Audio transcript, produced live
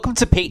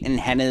Welcome to Pete and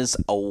Hannah's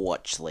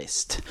Watch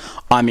List.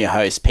 I'm your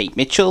host, Pete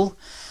Mitchell,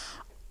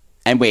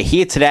 and we're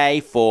here today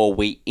for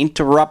We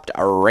Interrupt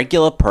Our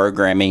Regular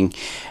Programming,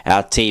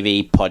 our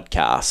TV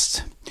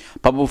podcast.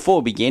 But before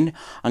we begin,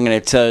 I'm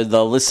going to tell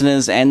the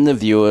listeners and the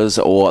viewers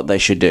what they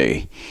should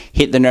do.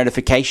 Hit the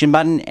notification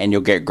button and you'll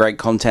get great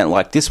content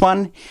like this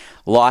one.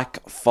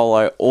 Like,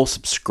 follow, or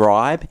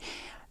subscribe.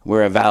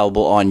 We're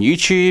available on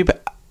YouTube,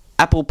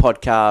 Apple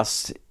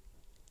Podcasts,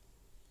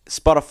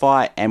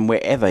 Spotify, and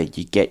wherever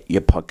you get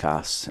your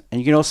podcasts.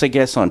 And you can also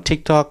get us on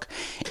TikTok,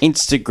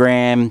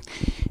 Instagram,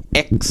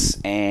 X,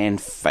 and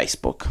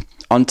Facebook.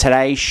 On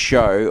today's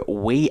show,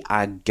 we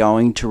are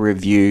going to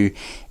review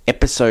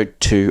episode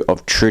 2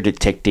 of True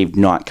Detective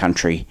Night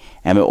Country.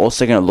 And we're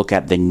also going to look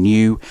at the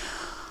new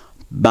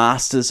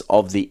Masters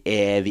of the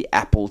Air, the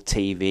Apple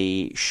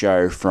TV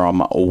show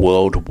from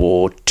World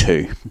War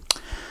II.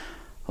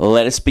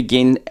 Let us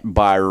begin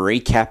by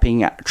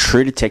recapping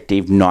True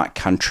Detective Night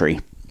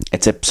Country.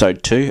 It's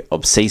episode 2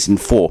 of season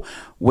 4.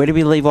 Where did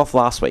we leave off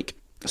last week?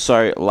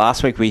 So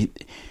last week we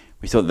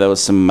thought there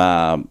was some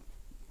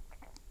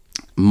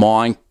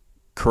mind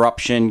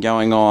corruption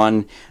going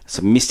on,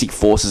 some mystic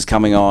forces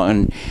coming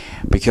on,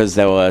 because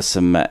there were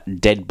some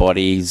dead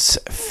bodies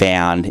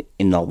found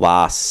in the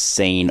last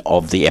scene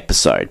of the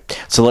episode.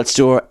 So let's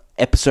do an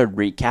episode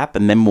recap,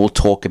 and then we'll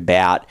talk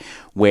about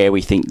where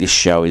we think this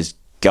show is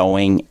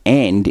going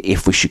and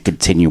if we should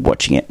continue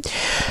watching it.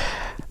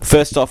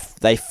 First off,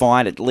 they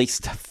find at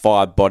least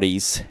 5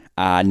 bodies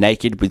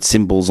naked with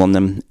symbols on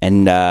them,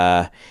 and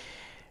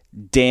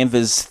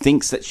Danvers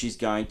thinks that she's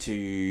going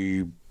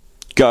to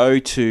go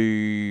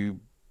to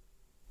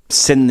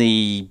send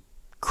the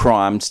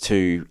crimes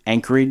to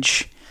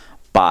Anchorage,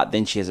 but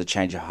then she has a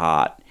change of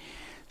heart.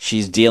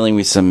 She's dealing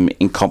with some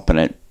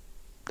incompetent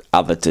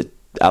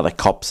other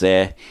cops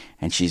there,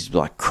 and she's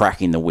like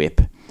cracking the whip,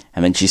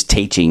 and then she's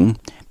teaching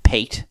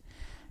Pete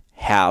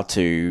how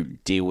to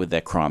deal with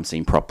their crime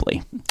scene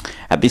properly.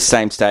 At this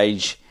same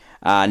stage,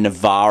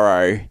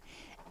 Navarro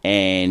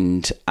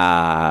and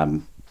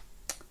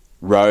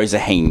Rose are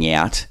hanging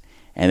out,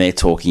 and they're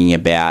talking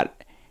about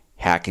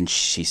how can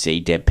she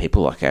see dead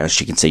people, like how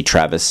she can see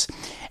Travis.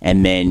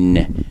 And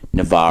then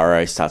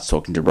Navarro starts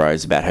talking to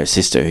Rose about her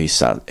sister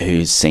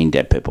who's seen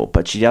dead people,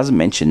 but she doesn't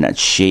mention that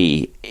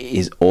she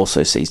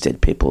also sees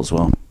dead people as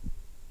well.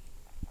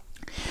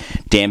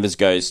 Danvers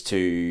goes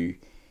to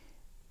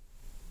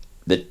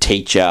a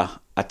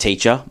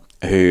teacher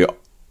who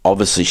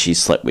obviously she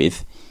slept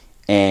with,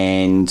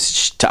 and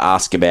to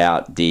ask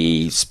about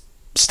the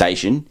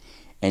station,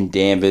 and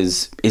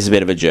Danvers is a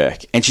bit of a jerk,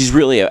 and she's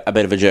really a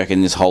bit of a jerk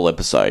in this whole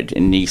episode,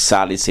 and you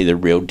start to see the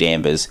real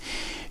Danvers.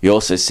 You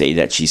also see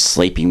that she's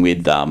sleeping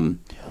with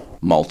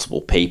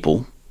multiple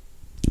people,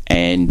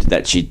 and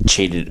that she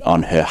cheated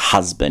on her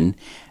husband,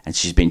 and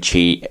she's been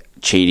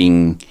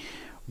cheating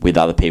with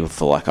other people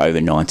for like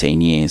over 19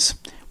 years,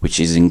 which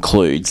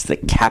includes the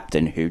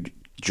captain who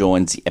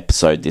joins the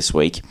episode this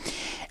week.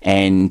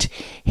 And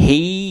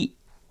he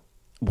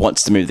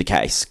wants to move the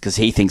case because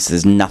he thinks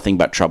there's nothing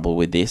but trouble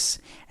with this,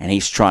 and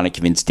he's trying to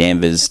convince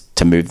Danvers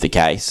to move the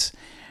case.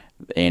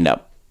 They end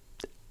up,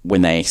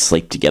 when they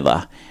sleep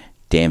together,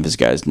 Danvers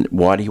goes,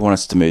 "Why do you want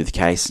us to move the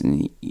case?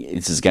 And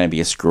this is going to be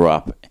a screw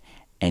up."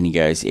 And he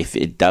goes, "If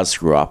it does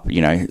screw up,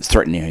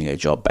 threatening her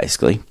job,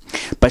 basically."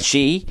 But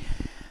she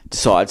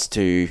decides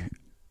to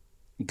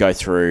go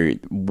through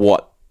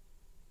what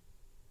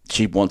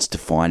she wants to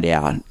find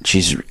out.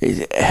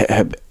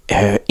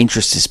 Her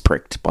interest is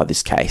pricked by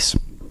this case,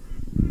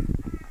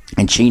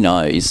 and she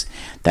knows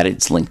that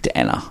it's linked to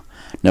Anna.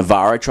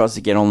 Navarro tries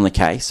to get on the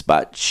case,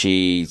 but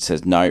she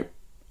says no.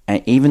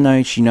 And even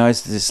though she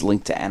knows that this is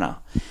linked to Anna,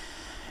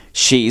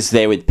 she's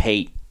there with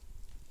Pete,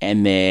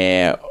 and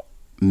they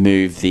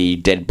move the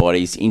dead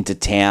bodies into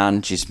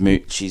town. She's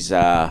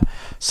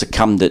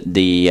succumbed at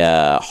the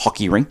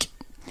hockey rink,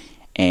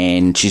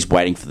 and she's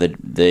waiting for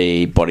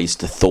the bodies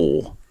to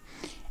thaw.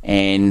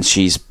 And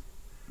she's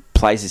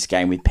plays this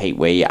game with Pete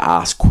where you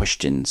ask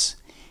questions,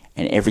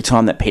 and every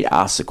time that Pete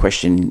asks a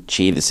question,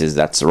 she either says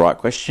that's the right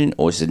question,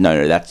 or she says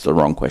no, that's the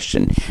wrong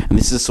question. And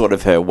this is sort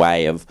of her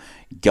way of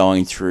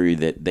going through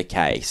the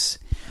case.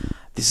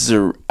 This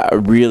is a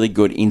really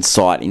good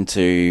insight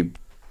into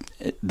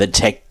the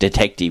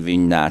detective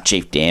in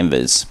Chief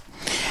Danvers.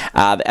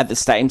 At the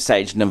same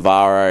stage,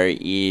 Navarro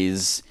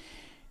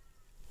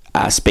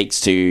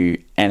speaks to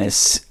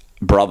Anna's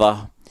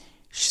brother.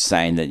 She's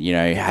saying that,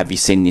 have you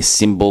seen this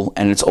symbol?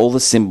 And it's all the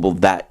symbol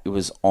that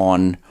was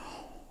on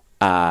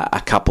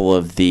a couple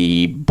of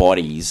the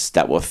bodies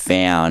that were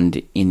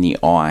found in the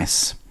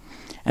ice.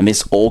 And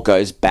this all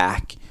goes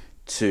back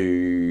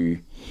to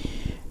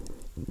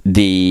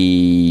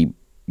the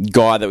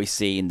guy that we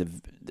see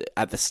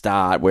at the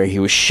start where he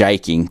was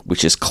shaking,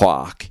 which is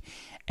Clark.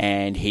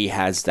 And he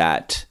has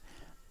that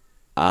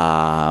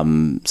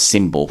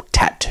symbol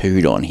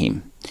tattooed on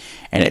him.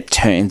 And it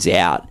turns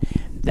out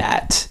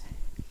that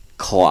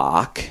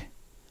Clark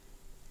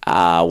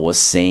was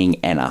seeing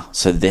Anna.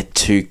 So the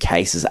two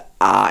cases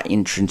are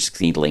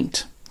intrinsically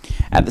linked.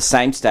 At the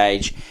same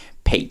stage,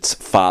 Pete's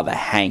father,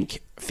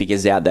 Hank,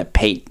 figures out that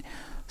Pete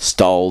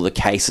stole the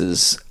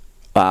cases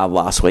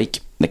last week,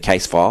 the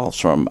case files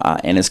from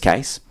Anna's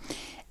case,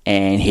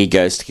 and he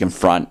goes to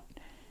confront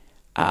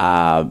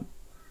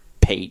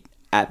Pete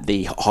at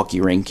the hockey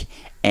rink,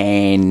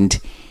 and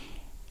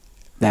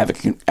they have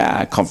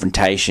a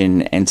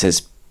confrontation, and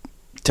says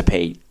to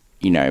Pete,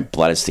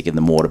 blood is thicker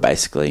than water,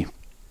 basically.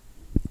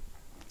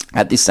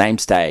 At this same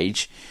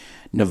stage,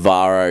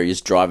 Navarro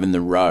is driving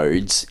the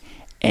roads,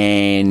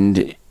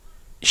 and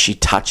she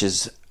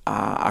touches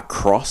a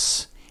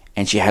cross,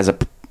 and she has a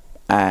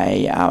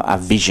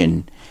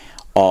vision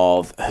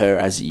of her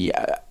as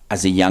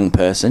a young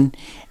person,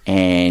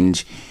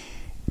 and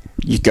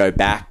you go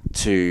back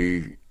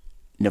to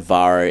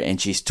Navarro,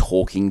 and she's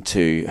talking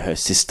to her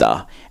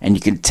sister, and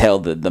you can tell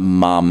that the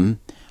mum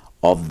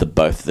of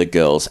both of the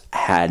girls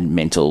had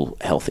mental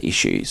health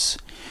issues.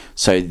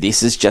 So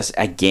this is just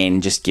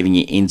giving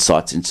you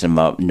insights into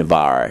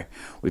Navarro.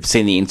 We've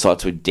seen the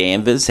insights with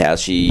Danvers, how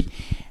she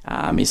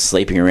is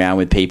sleeping around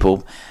with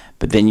people,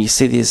 but then you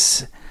see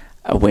this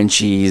when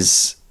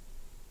she's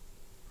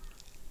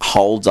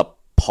holds up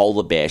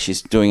polar bear.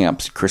 She's doing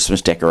up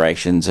Christmas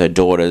decorations. Her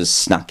daughter's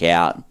snuck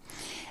out,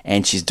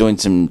 and she's doing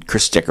some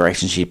Christmas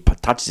decorations. She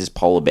touches this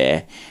polar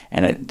bear,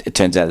 and it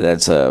turns out that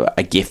it's a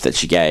gift that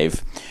she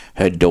gave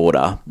her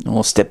daughter,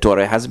 or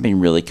stepdaughter. It hasn't been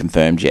really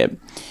confirmed yet.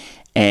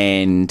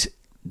 And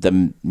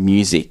the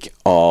music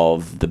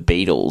of the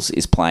Beatles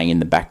is playing in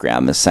the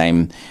background, the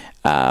same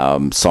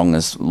song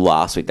as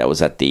last week that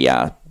was at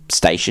the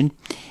station.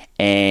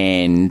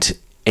 And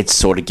it's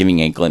sort of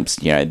giving a glimpse,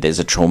 there's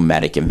a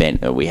traumatic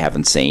event that we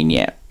haven't seen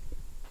yet.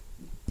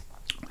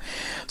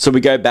 So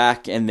we go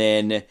back, and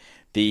then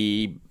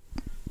the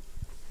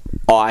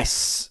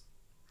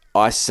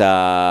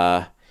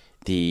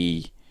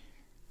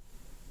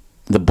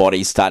the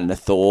body's starting to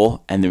thaw,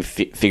 and then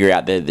figure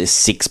out that there's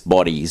 6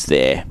 bodies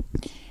there,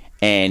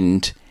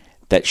 and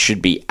that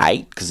should be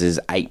 8 because there's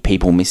 8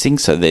 people missing.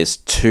 So there's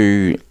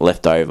 2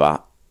 left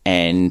over,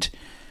 and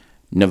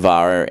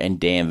Navarro and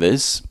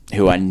Danvers,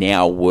 who are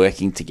now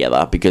working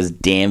together, because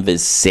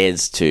Danvers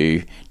says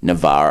to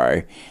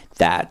Navarro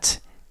that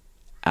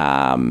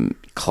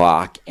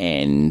Clark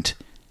and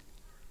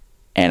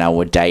Anna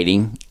were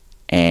dating,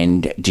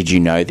 and did you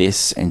know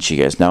this? And she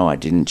goes, no, I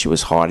didn't. She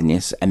was hiding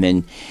this. And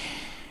then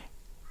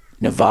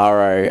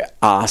Navarro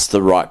asks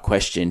the right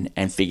question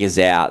and figures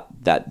out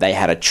that they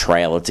had a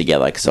trailer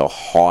together because they were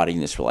hiding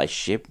this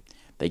relationship.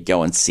 They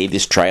go and see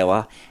this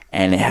trailer,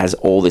 and it has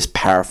all this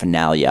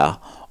paraphernalia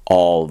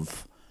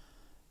of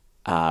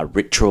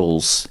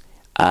rituals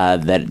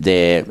that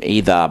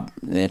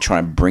they're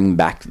trying to bring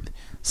back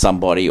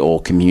somebody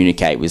or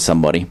communicate with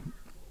somebody.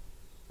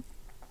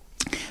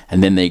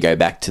 And then they go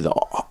back to the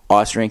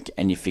ice rink,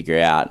 and you figure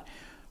out,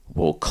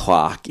 well,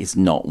 Clark is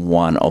not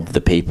one of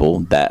the people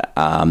that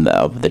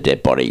of the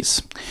dead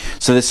bodies.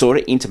 So they're sort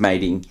of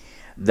intimating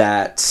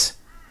that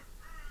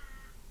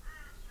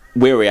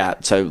where we're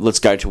at. So let's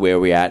go to where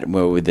we're at,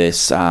 where we're with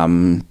this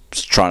trying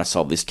to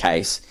solve this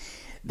case.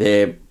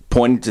 They're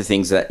pointing to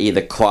things that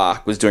either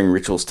Clark was doing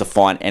rituals to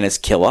find Anna's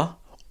killer,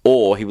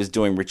 or he was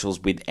doing rituals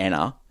with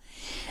Anna,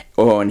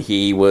 or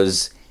he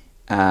was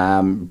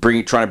trying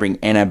to bring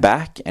Anna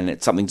back,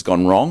 and something's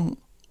gone wrong,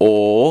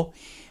 or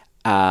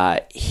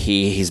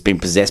he's been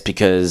possessed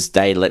because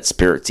they let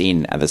spirits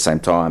in at the same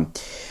time.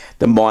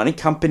 The mining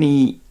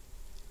company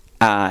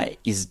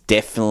is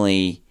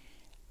definitely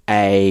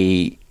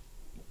a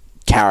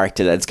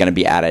character that's going to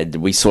be added.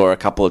 We saw a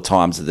couple of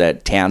times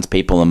that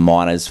townspeople and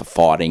miners are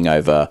fighting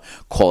over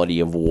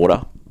quality of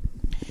water.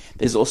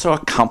 There's also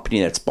a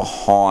company that's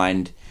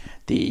behind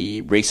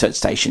the research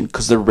station,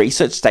 because the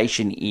research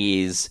station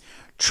is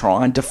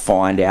trying to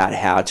find out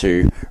how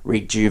to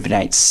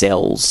rejuvenate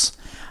cells.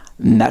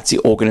 And that's the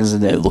organism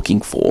they're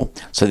looking for.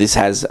 So this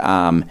has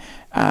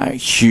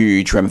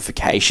huge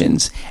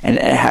ramifications, and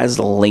it has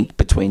a link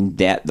between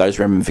those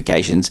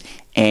ramifications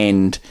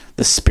and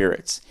the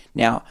spirits.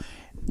 Now,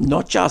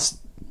 not just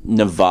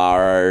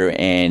Navarro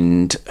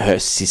and her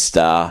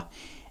sister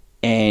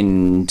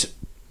and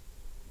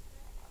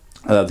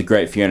the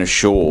great Fiona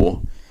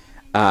Shaw,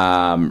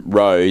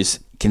 Rose,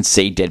 can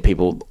see dead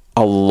people.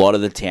 A lot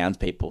of the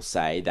townspeople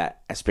say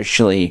that,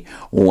 especially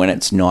when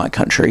it's night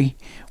country,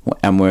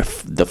 and we're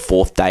the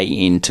 4th day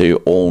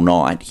into all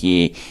night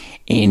here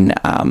in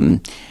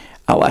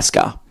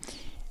Alaska,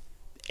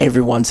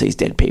 everyone sees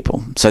dead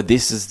people. So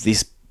this is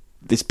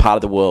this part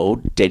of the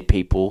world, dead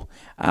people,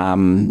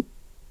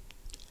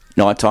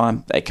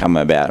 nighttime, they come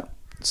about.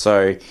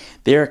 So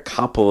there are a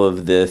couple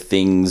of the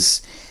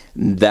things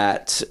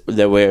that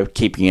we're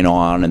keeping an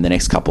eye on in the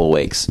next couple of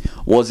weeks.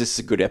 Was this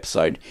a good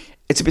episode?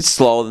 It's a bit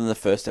slower than the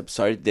first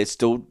episode. They're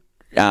still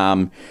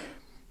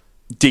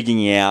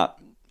digging out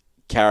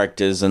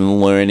characters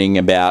and learning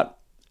about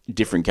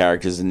different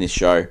characters in this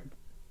show,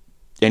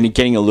 and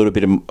getting a little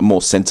bit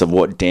more sense of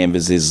what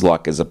Danvers is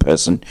like as a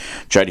person.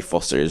 Jodie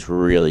Foster is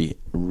really,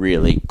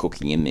 really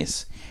cooking in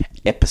this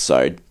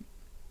episode.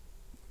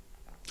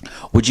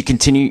 Would you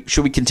continue?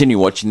 Should we continue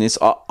watching this?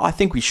 I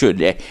think we should.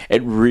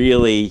 It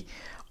really,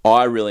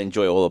 I really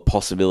enjoy all the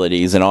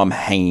possibilities, and I'm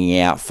hanging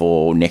out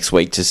for next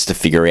week just to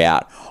figure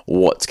out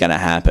what's going to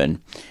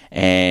happen.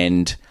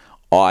 And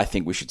I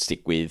think we should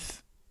stick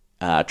with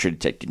True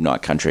Detective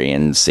Night Country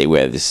and see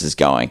where this is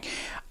going.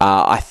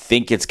 I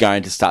think it's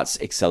going to start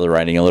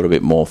accelerating a little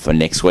bit more for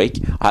next week.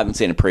 I haven't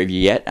seen a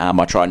preview yet.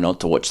 I try not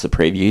to watch the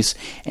previews,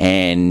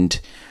 and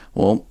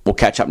we'll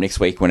catch up next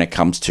week when it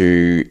comes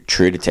to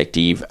True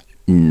Detective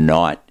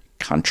Night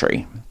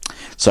Country.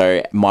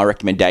 So my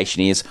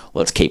recommendation is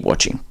let's keep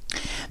watching.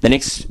 The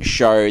next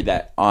show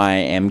that I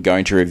am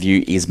going to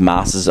review is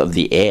Masters of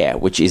the Air,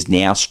 which is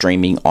now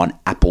streaming on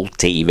Apple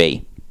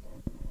TV.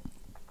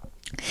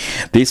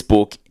 This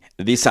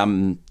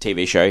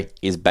TV show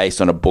is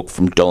based on a book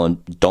from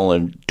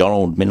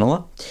Donald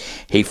Miller.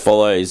 He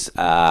follows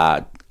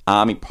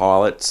Army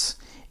pilots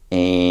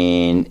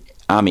and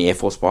Army Air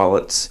Force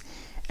pilots,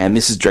 and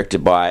this is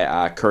directed by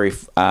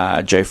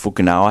Joe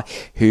Fukunaga,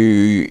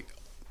 who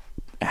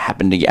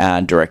happened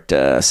to direct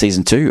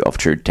season 2 of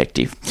True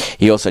Detective.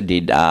 He also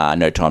did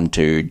No Time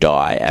to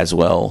Die as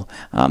well,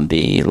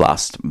 the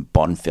last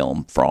Bond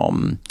film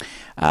from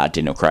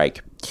Daniel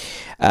Craig.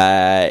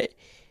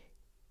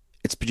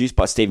 It's produced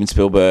by Steven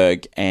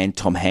Spielberg and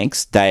Tom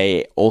Hanks.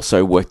 They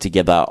also worked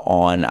together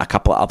on a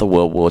couple of other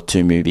World War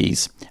II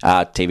movies,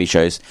 TV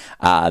shows,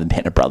 The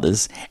Band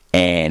Brothers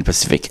and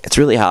Pacific. It's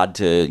really hard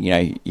to,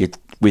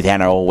 with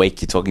Hannah all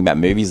week, you're talking about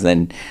movies,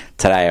 and then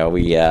today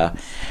we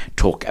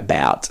talk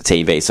about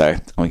TV. So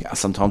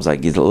sometimes I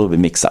get a little bit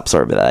mixed up.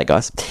 Sorry about that,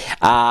 guys.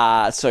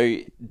 So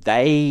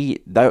they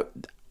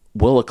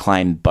will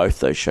acclaim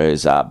both those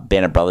shows.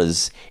 Band of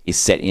Brothers is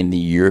set in the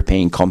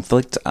European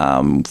conflict,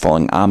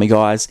 following army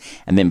guys,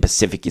 and then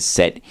Pacific is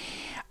set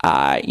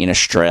in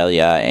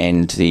Australia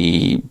and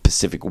the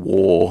Pacific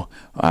War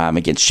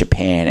against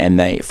Japan, and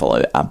they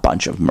follow a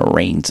bunch of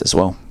Marines as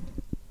well.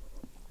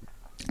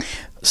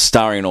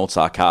 Starring an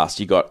all-star cast,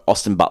 you got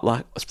Austin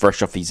Butler,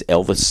 fresh off his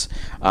Elvis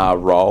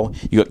role.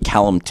 You got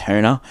Callum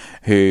Turner,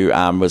 who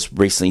was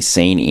recently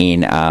seen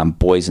in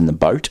Boys in the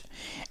Boat.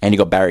 And you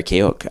got Barry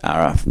Keogh,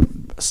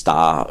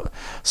 star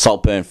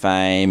Saltburn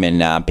fame and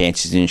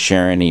Banshees of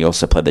Inisherin. He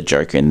also played the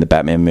Joker in the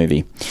Batman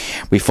movie.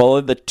 We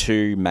followed the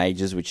two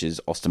majors, which is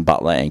Austin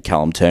Butler and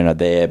Callum Turner.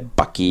 They're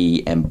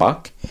Bucky and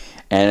Buck.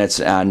 And it's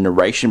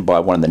narration by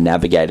one of the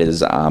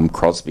navigators,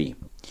 Crosby.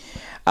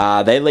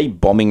 They lead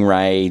bombing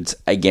raids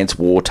against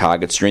war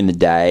targets during the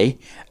day,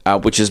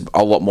 which is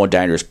a lot more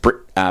dangerous.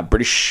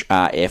 British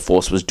Air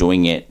Force was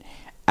doing it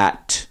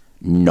at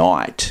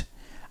night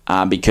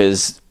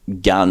because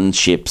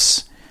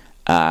gunships,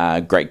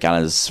 great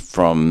gunners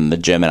from the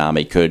German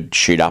army could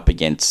shoot up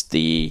against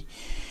the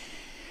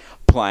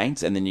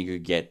planes, and then you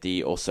could get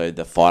also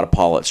the fighter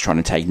pilots trying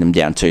to take them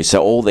down too.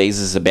 So all these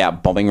is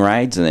about bombing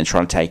raids and then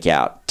trying to take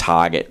out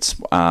targets.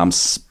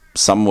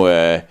 Some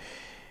were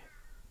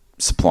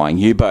supplying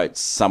U-boats,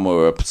 some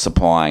were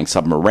supplying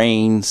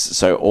submarines.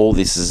 So all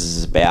this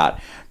is about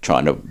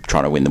trying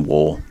to win the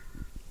war.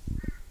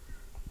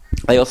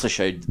 They also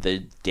showed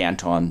the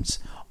downtimes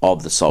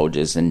of the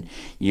soldiers, and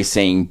you're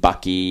seeing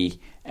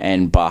Bucky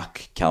and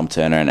Buck, Callum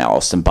Turner and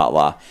Austin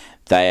Butler.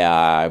 They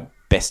are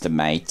best of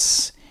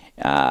mates.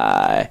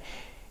 Callum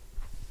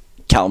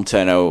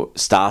Turner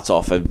starts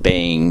off as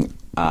being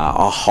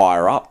a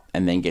higher up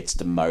and then gets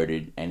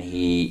demoted, and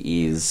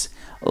he is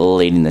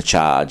leading the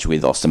charge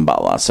with Austin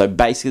Butler. So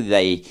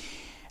basically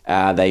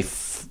they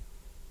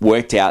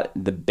worked out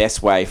the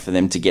best way for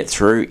them to get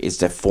through is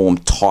to form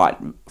tight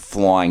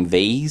flying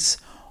Vs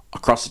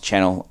across the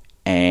channel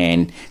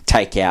and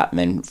take out and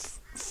then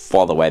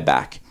fly the way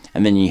back.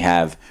 And then you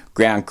have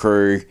ground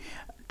crew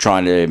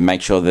trying to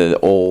make sure that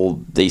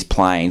all these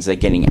planes, they're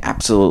getting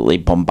absolutely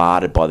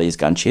bombarded by these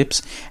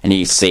gunships. And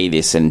you see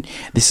this, and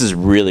this is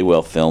really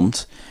well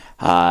filmed.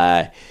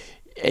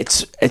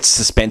 It's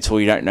suspenseful.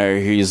 You don't know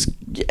who's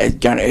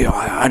going to...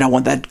 I don't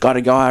want that guy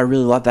to go. I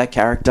really like that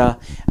character.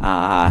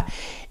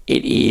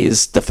 It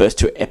is the first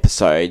 2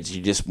 episodes.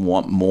 You just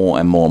want more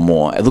and more and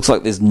more. It looks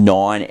like there's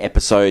 9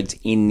 episodes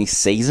in this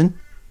season.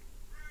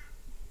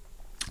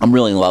 I'm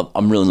really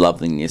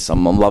loving this.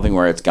 I'm loving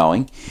where it's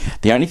going.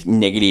 The only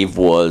negative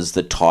was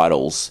the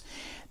titles.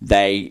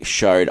 They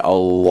showed a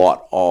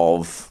lot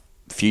of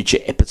future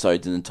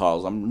episodes in the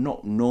titles. I'm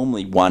not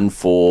normally one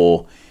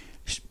for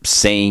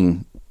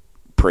seeing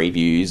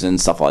previews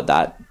and stuff like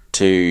that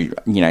to,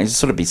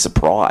 sort of be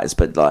surprised.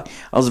 But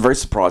I was very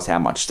surprised how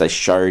much they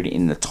showed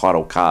in the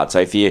title card. So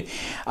if you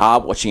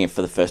are watching it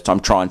for the first time,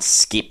 try and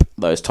skip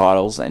those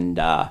titles, and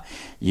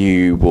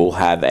you will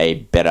have a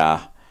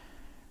better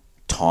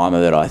time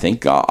of it. I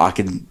think I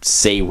can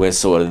see where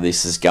sort of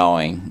this is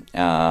going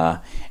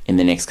in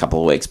the next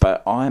couple of weeks,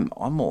 but I'm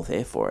all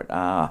there for it.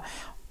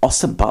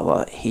 Austin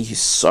Butler, he's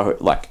so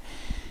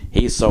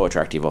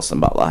attractive,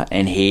 Austin Butler,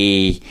 and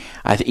he's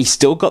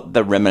still got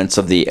the remnants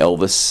of the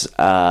Elvis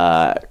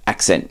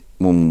accent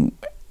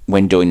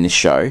when doing this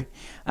show.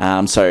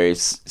 So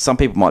some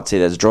people might see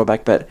that as a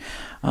drawback, but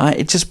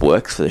it just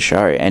works for the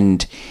show,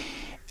 and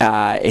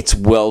it's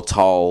well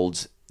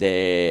told.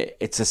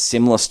 It's a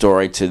similar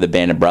story to the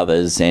Band of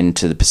Brothers and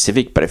to the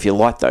Pacific, but if you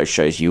like those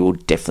shows, you will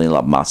definitely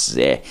love Masters of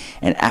the Air.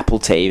 And Apple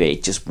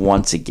TV just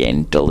once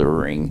again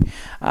delivering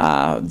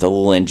the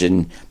little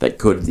engine that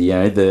could,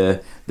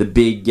 the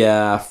big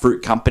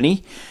fruit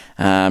company,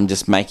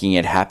 just making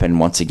it happen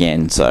once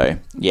again. So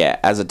yeah,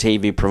 as a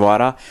TV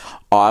provider,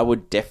 I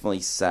would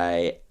definitely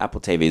say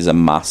Apple TV is a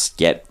must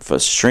get for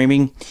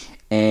streaming,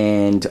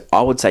 and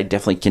I would say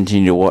definitely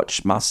continue to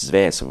watch Masters of the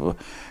Air. So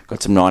we've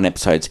got some 9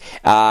 episodes.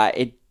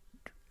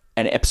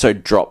 An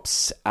episode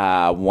drops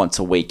once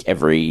a week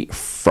every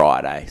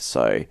Friday.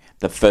 So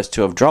the first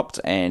 2 have dropped,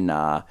 and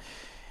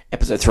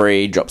episode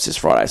 3 drops this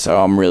Friday.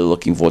 So I'm really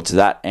looking forward to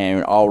that,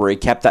 and I'll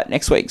recap that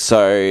next week.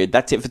 So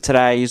that's it for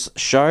today's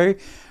show.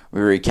 We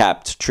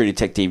recapped True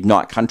Detective,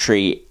 Night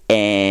Country,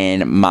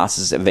 and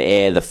Masters of the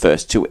Air, the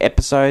first 2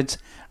 episodes.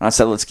 And I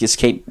said, let's just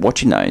keep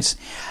watching those.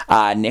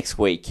 Next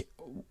week,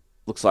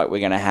 looks like we're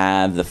going to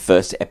have the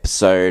first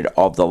episode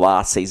of the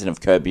last season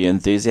of Curb Your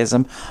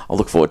Enthusiasm. I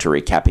look forward to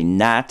recapping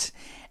that.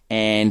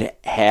 And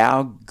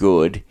how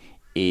good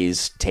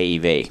is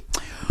TV?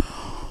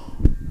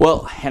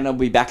 Well, Hannah will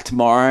be back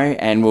tomorrow,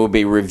 and we'll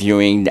be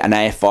reviewing an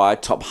AFI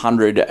Top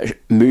 100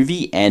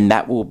 movie, and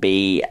that will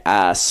be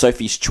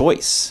Sophie's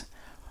Choice.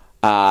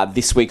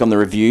 This week on the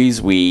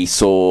reviews, we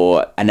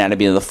saw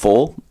Anatomy of the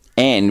Fall,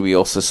 and we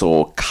also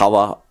saw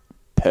Colour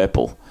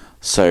Purple.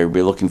 So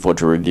we're looking forward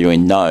to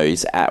reviewing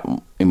those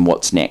in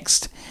What's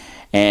Next.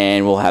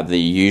 And we'll have the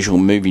usual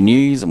movie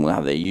news, and we'll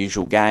have the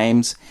usual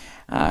games.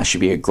 Should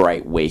be a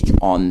great week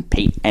on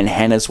Pete and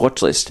Hannah's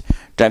Watch List.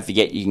 Don't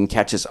forget, you can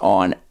catch us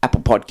on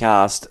Apple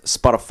Podcast,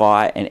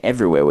 Spotify, and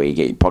everywhere where you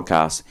get your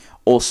podcasts.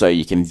 Also,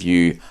 you can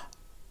view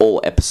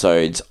all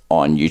episodes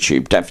on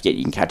YouTube. Don't forget,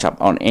 you can catch up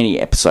on any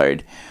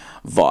episode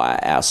via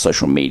our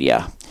social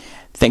media.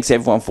 Thanks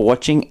everyone for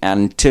watching.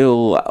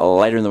 Until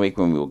later in the week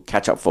when we'll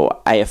catch up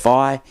for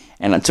AFI,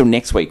 and until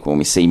next week when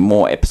we see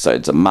more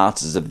episodes of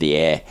Masters of the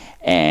Air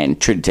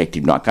and True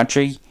Detective Night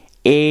Country,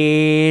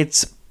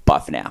 it's bye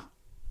for now.